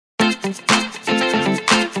Hello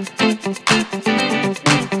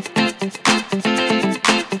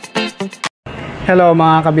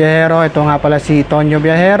mga kabiyahero, ito nga pala si Tonyo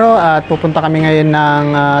Byahero at pupunta kami ngayon ng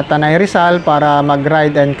Tanay Rizal para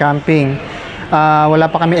mag-ride and camping. Wala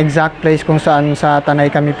pa kami exact place kung saan sa Tanay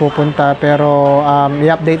kami pupunta, pero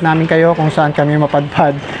i-update namin kayo kung saan kami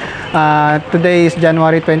mapadpad. Today is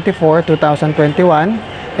January 24,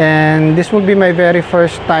 2021 and this will be my very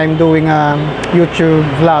first time doing a YouTube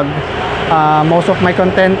vlog. Most of my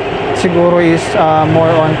content siguro is more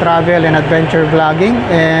on travel and adventure vlogging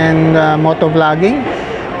and moto vlogging.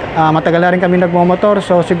 Matagal na rin kami nagmomotor,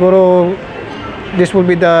 so siguro this will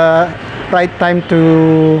be the right time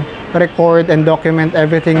to record and document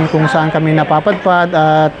everything kung saan kami napapadpad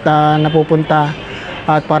at napupunta,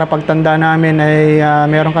 at para pagtanda namin ay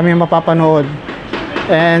meron kami mapapanood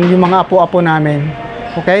and yung mga apo-apo namin.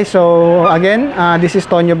 Okay, so again, this is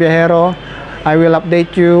Tonyo Byahero. I will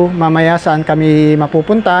update you mamaya saan kami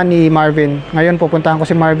mapupunta ni Marvin. Ngayon pupuntahan ko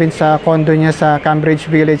si Marvin sa condo niya sa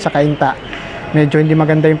Cambridge Village sa Cainta. Medyo hindi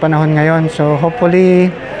maganda yung panahon ngayon, so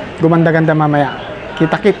hopefully gumanda-ganda mamaya.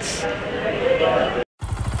 Kita-kits!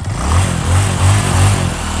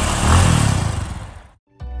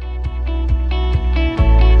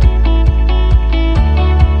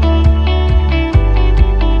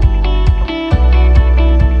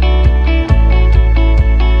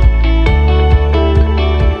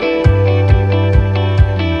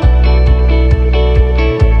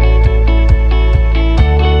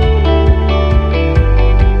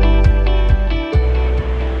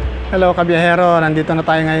 Hello kabiyahero, nandito na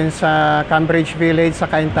tayo ngayon sa Cambridge Village sa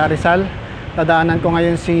Cainta, Rizal. Dadaanan ko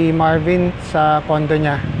ngayon si Marvin sa condo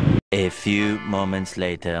niya. A few moments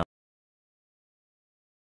later.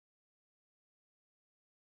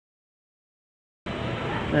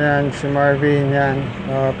 Ayan si Marvin, yan.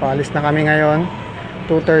 Paalis na kami ngayon.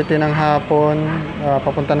 2:30 ng hapon.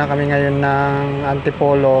 Papunta na kami ngayon ng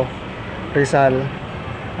Antipolo Rizal,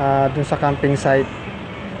 dun sa camping site.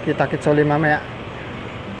 Kita-kits ulit mamaya.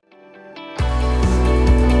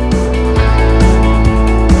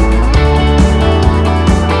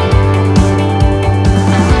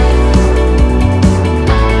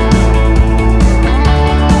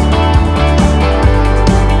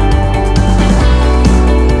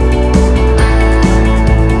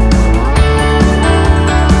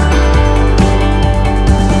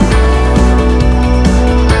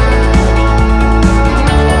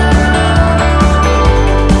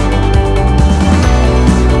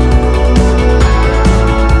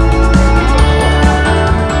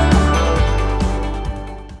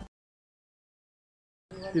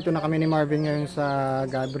 Dito na kami ni Marvin ngayon sa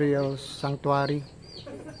Gabriel Sanctuary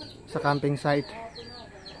sa camping site.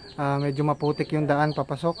 Medyo maputik yung daan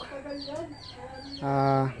papasok.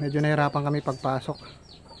 Medyo nahirapan kami pagpasok.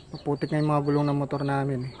 Maputik na yung mga gulong ng motor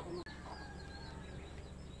namin.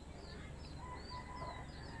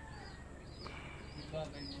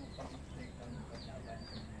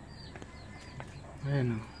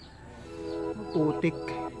 Ayan o. Maputik.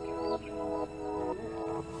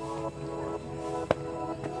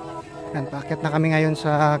 Yan, paakyat na kami ngayon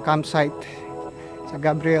sa campsite sa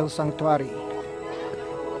Gabriel Sanctuary.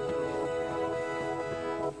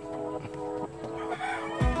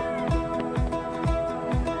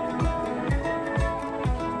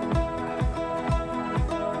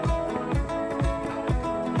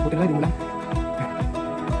 Buti lang, di mo lang.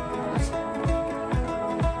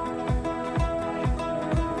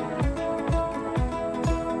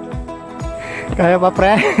 Kaya pa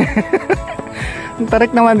pre? Ang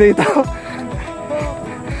tarik naman dito.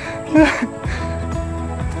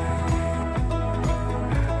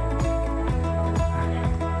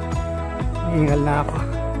 Hingal na ako.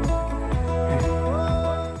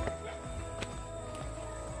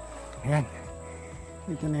 Ayan.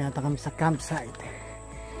 Dito na yata kami sa campsite.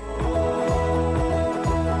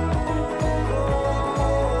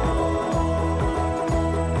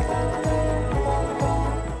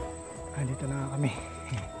 Dito na kami.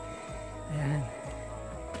 Ayan.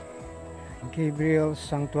 Gabriel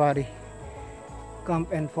Sanctuary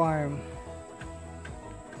Camp and Farm.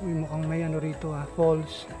 Uy, mukhang may ano rito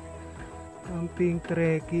falls, camping,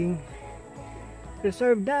 trekking,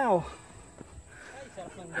 reserved now. Ay,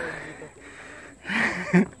 sarap ng doon dito.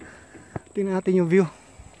 Tingnan natin yung view.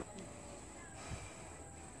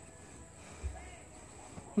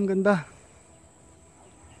 Ang ganda.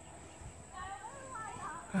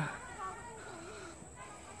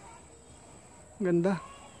 Ganda.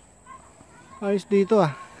 Ayos dito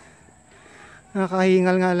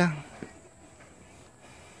Nakakahingal nga lang.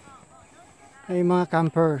 Ay mga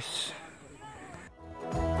campers.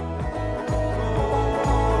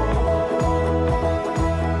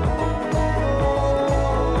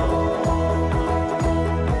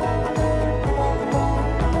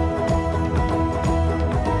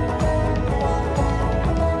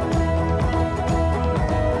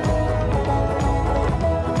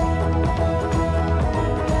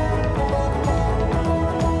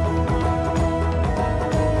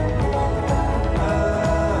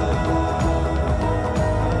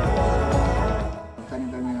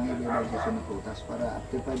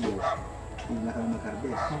 after 5 years, hindi na kami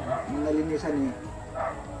mag-harvest. Nung nalinisan eh,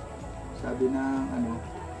 sabi ng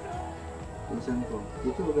pinsan ko,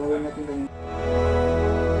 dito gawin natin kayong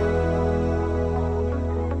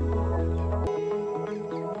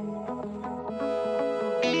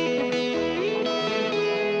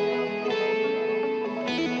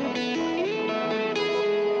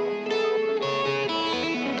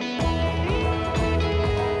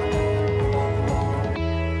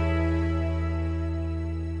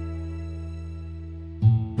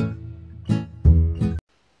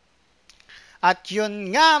At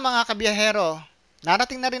yun nga mga kabiyahero,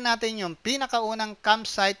 narating na rin natin yung pinakaunang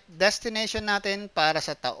campsite destination natin para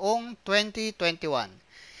sa taong 2021.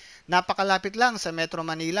 Napakalapit lang sa Metro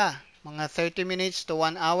Manila, mga 30 minutes to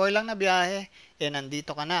 1 hour lang na biyahe,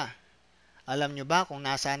 nandito ka na. Alam nyo ba kung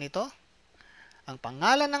nasaan ito? Ang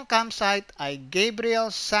pangalan ng campsite ay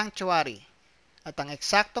Gabriel Sanctuary. At ang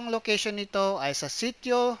eksaktong location nito ay sa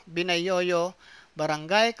Sitio Binayoyo,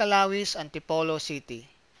 Barangay Calawis, Antipolo City.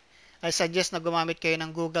 I suggest na gumamit kayo ng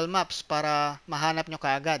Google Maps para mahanap nyo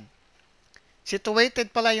kaagad. Situated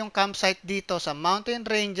pala yung campsite dito sa mountain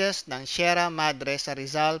ranges ng Sierra Madre sa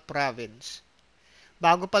Rizal Province.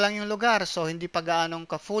 Bago pa lang yung lugar, so hindi pa gaanong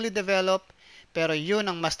ka-fully developed, pero yun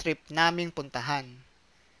ang mas trip naming puntahan.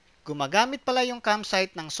 Gumagamit pala yung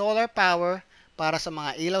campsite ng solar power para sa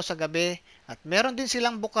mga ilaw sa gabi at meron din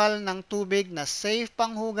silang bukal ng tubig na safe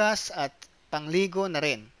panghugas at pangligo na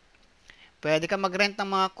rin. Pwede ka mag-rent ng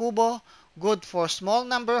mga kubo, good for small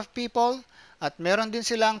number of people, at meron din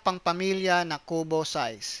silang pangpamilya na kubo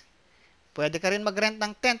size. Pwede ka rin mag-rent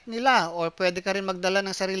ng tent nila or pwede ka rin magdala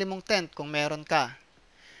ng sarili mong tent kung meron ka.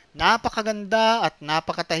 Napakaganda at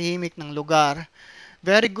napakatahimik ng lugar.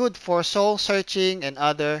 Very good for soul searching and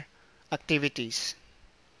other activities.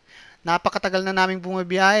 Napakatagal na naming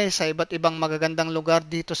bumibiyahe sa iba't ibang magagandang lugar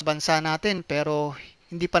dito sa bansa natin pero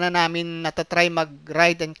hindi pa na namin natatry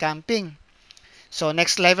mag-ride and camping. So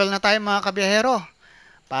next level na tayo mga kabiyahero.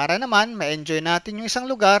 Para naman ma-enjoy natin yung isang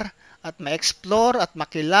lugar at ma-explore at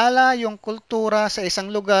makilala yung kultura sa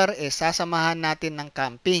isang lugar, sasamahan natin ng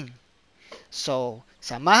camping. So,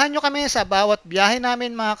 samahan nyo kami sa bawat biyahe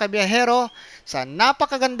namin mga kabiyahero sa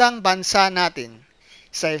napakagandang bansa natin.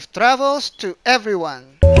 Safe travels to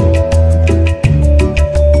everyone!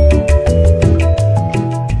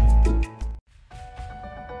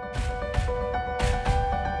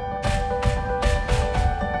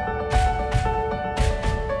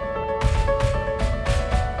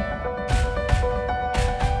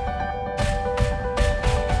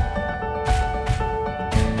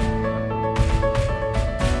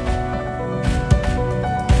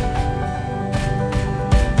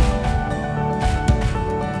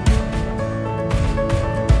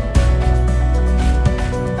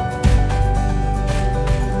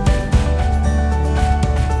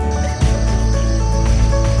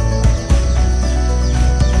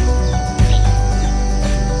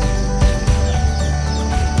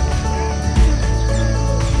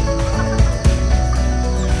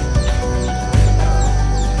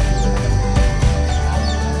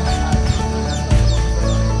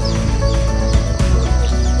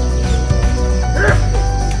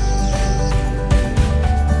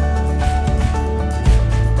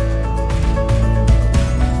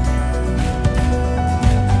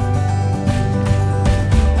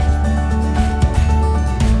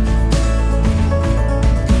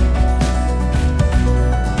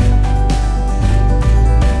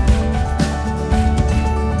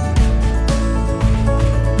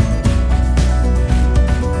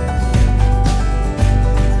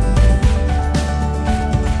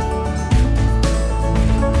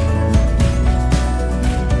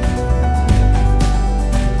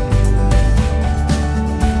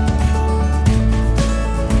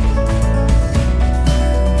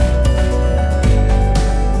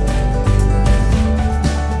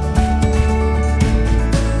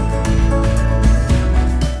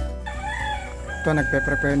 Ito,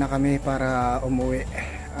 nagpe-prepare na kami para umuwi.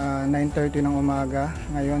 9:30 ng umaga,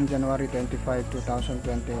 ngayon January 25,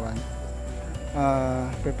 2021.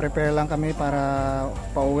 Prepare lang kami para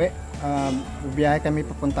pauwi. Biyahe kami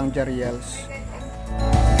papuntang JARIELS.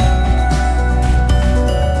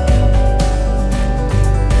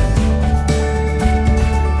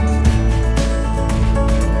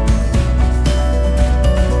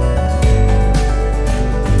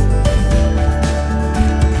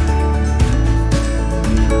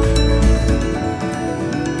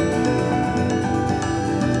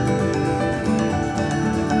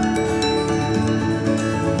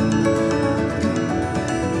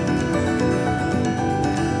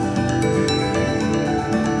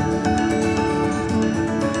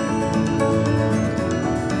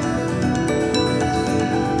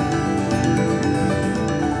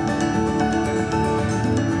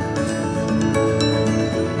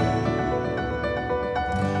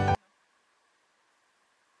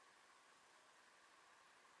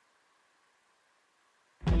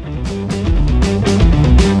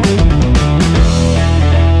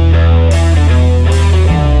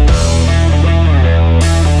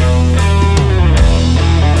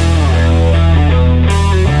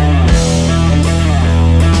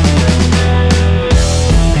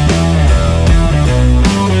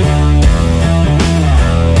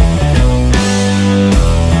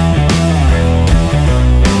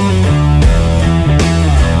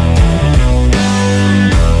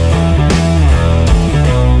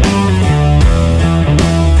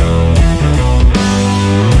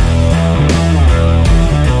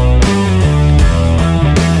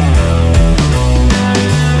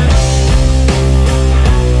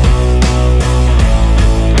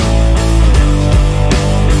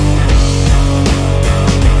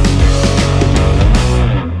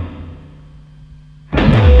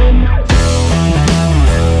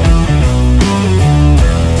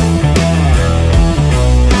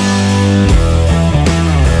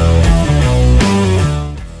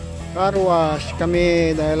 car wash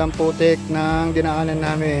kami dahil ang putik ng dinaanan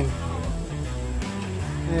namin.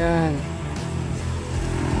 Ayan.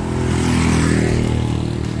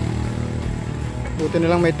 Buti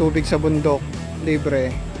na lang may tubig sa bundok.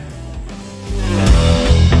 Libre.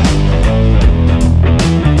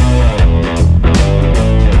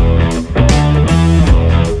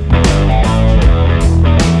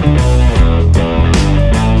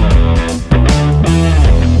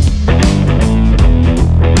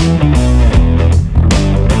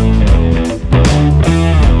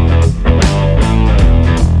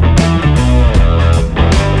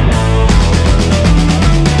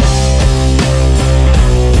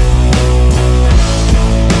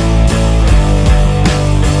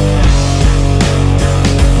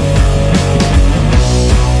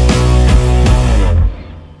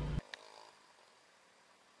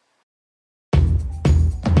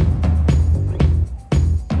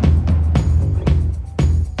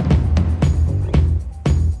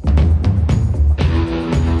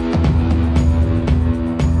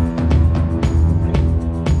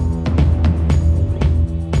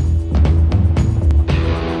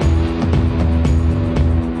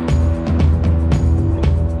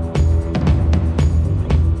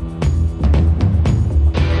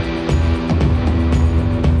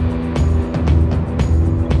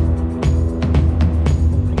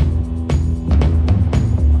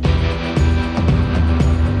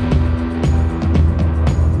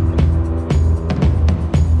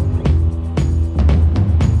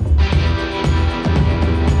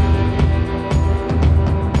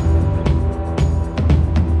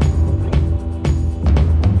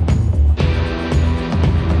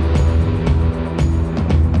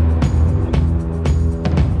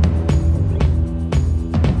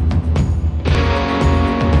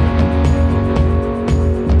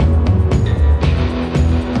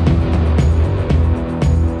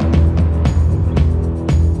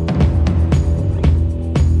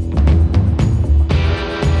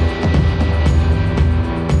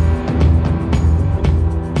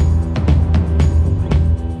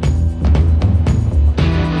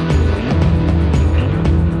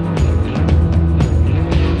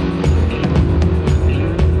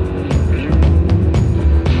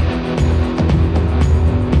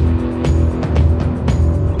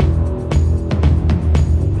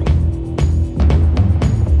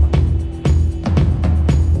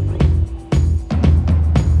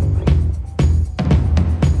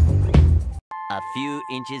 A few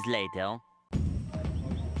inches later.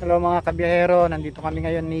 Hello mga kabiyahero, nandito kami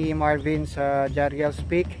ngayon ni Marvin sa JARIELS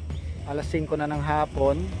Peak. Alas 5 na ng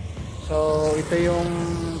hapon. So ito yung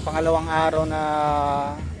pangalawang araw na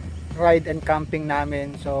ride and camping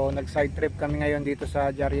namin. So nag side trip kami ngayon dito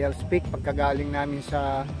sa JARIELS Peak pagkagaling namin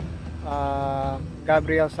sa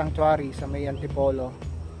Gabriel Sanctuary sa may Antipolo.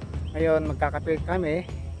 Ngayon magkakape kami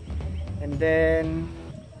and then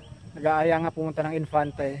nag-aaya nga pumunta ng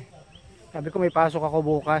Infanta eh. Sabi ko may pasok ako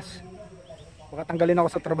bukas. Baka tanggalin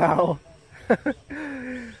ako sa trabaho.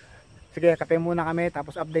 Sige, kape muna kami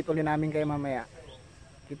tapos update ulit namin kayo mamaya.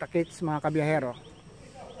 Kita-kits mga kabiyahero.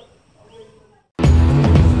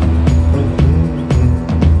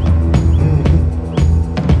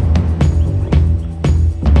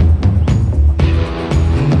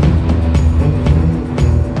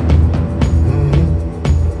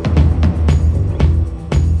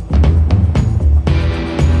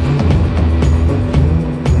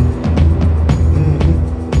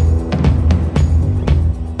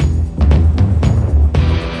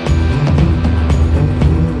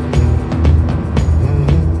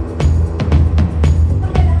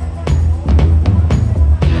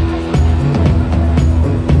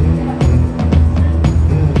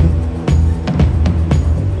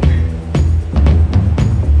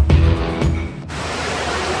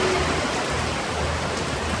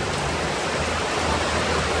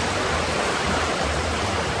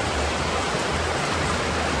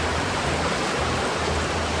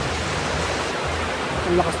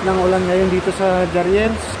 Ang lakas ng ulan ngayon dito sa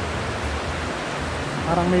JARIELS.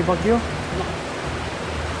 Parang may bagyo.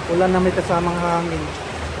 Ulan na may kasamang hangin.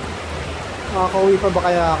 Makakauwi pa ba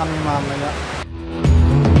kaya kami mamaya?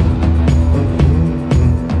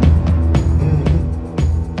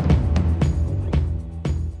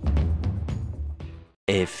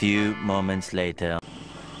 A few moments later.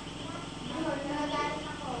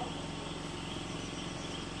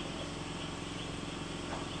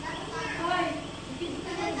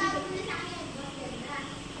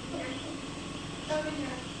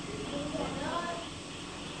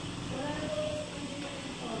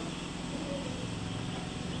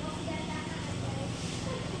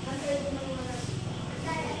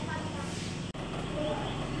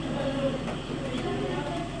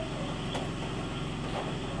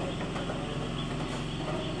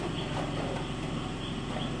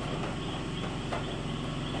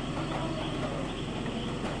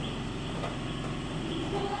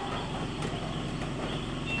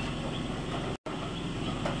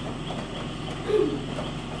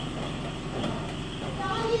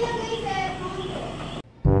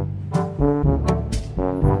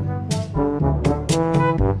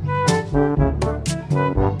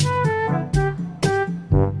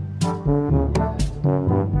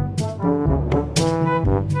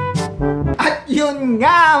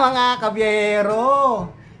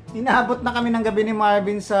 Byahero! Inaabot na kami ng gabi ni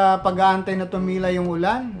Marvin sa pag-aantay na tumila yung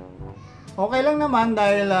ulan. Okay lang naman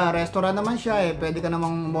dahil restaurant naman siya eh. Pwede ka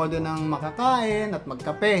namang umorder ng makakain at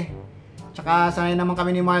magkape. Tsaka sanay naman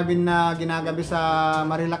kami ni Marvin na ginagabi sa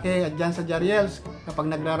Marilake at dyan sa JARIELS kapag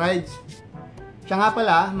nagra-rides. Siya nga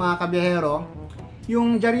pala, mga kabyahero,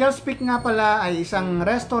 yung JARIELS Peak nga pala ay isang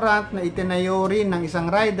restaurant na itinayo rin ng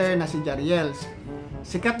isang rider na si JARIELS.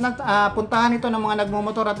 Sikat na puntahan ito ng mga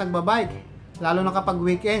nagmumotor at nagbabike, lalo na kapag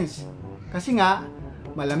weekends. Kasi nga,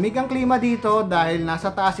 malamig ang klima dito dahil nasa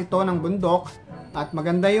taas ito ng bundok at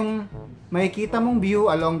maganda yung makikita mong view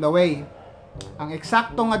along the way. Ang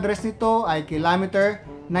eksaktong address nito ay kilometer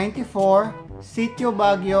 94, Sitio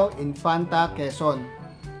Binayoyo, Infanta, Quezon.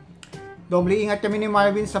 Doble ingat kami ni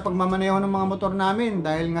Marvin sa pagmamaneho ng mga motor namin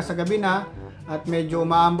dahil nga sa gabi na at medyo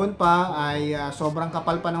umaambon pa ay sobrang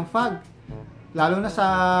kapal pa ng fog. Lalo na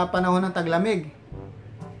sa panahon ng taglamig.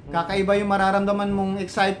 Kakaiba yung mararamdaman mong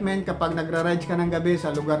excitement kapag nagra-ride ka ng gabi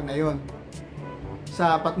sa lugar na yon.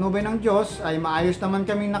 Sa patnubay ng Diyos ay maayos naman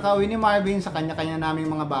kaming nakauwi ni Marvin sa kanya-kanya naming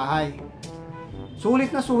mga bahay.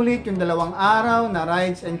 Sulit na sulit yung 2 araw na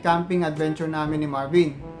rides and camping adventure namin ni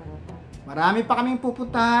Marvin. Marami pa kaming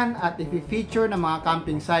pupuntahan at i-feature ng mga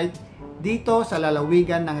camping site dito sa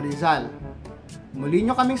lalawigan ng Rizal. Muli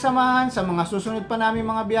nyo kaming samahan sa mga susunod pa naming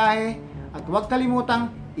mga biyahe at huwag kalimutang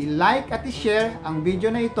i-like at i-share ang video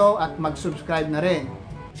na ito at mag-subscribe na rin.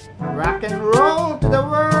 Rock and roll to the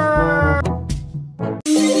world!